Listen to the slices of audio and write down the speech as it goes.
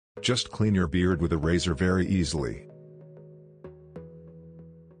Just clean your beard with a razor very easily.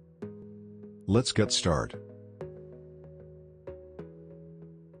 Let's get started.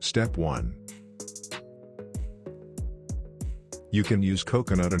 Step 1. You can use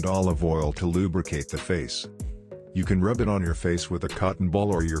coconut and olive oil to lubricate the face. You can rub it on your face with a cotton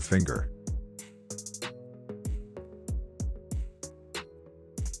ball or your finger.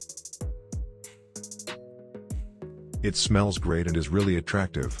 It smells great and is really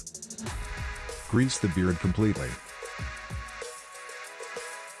attractive. Grease the beard completely.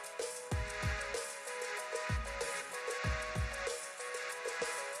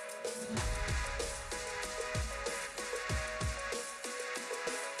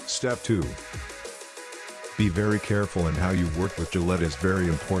 Step 2. Be very careful, and how you work with Gillette is very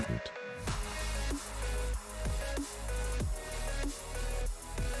important.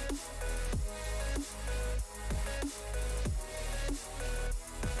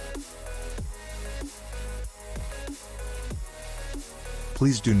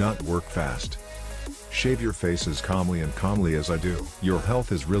 Please do not work fast. Shave your face as calmly as I do. Your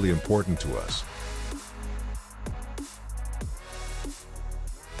health is really important to us.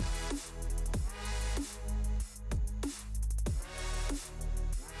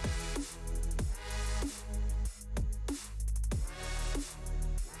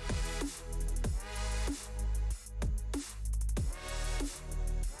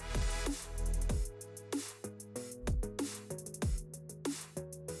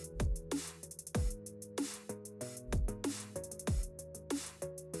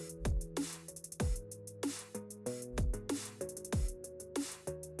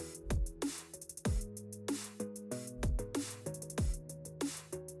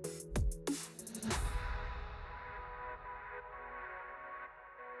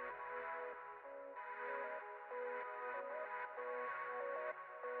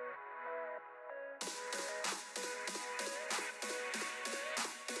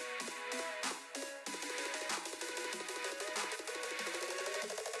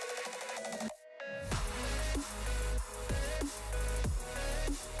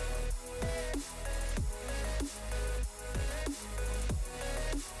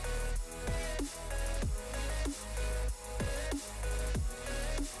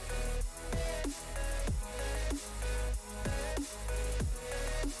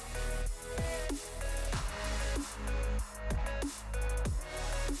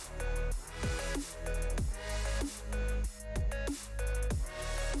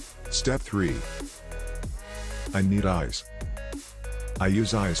 Step 3. I need eyes. I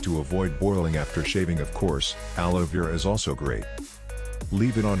use eyes to avoid boiling after shaving, of course. Aloe vera is also great.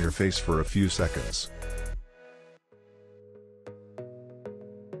 Leave it on your face for a few seconds.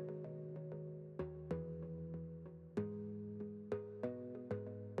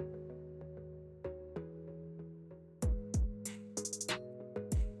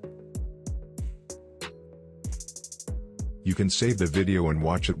 You can save the video and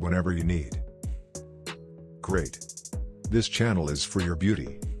watch it whenever you need. Great. This channel is for your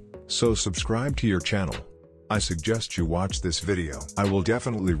beauty. So subscribe to your channel. I suggest you watch this video. I will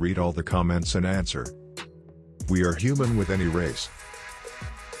definitely read all the comments and answer. We are human with any race.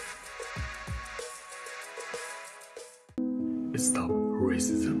 Stop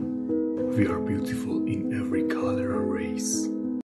racism. We are beautiful in every color and race.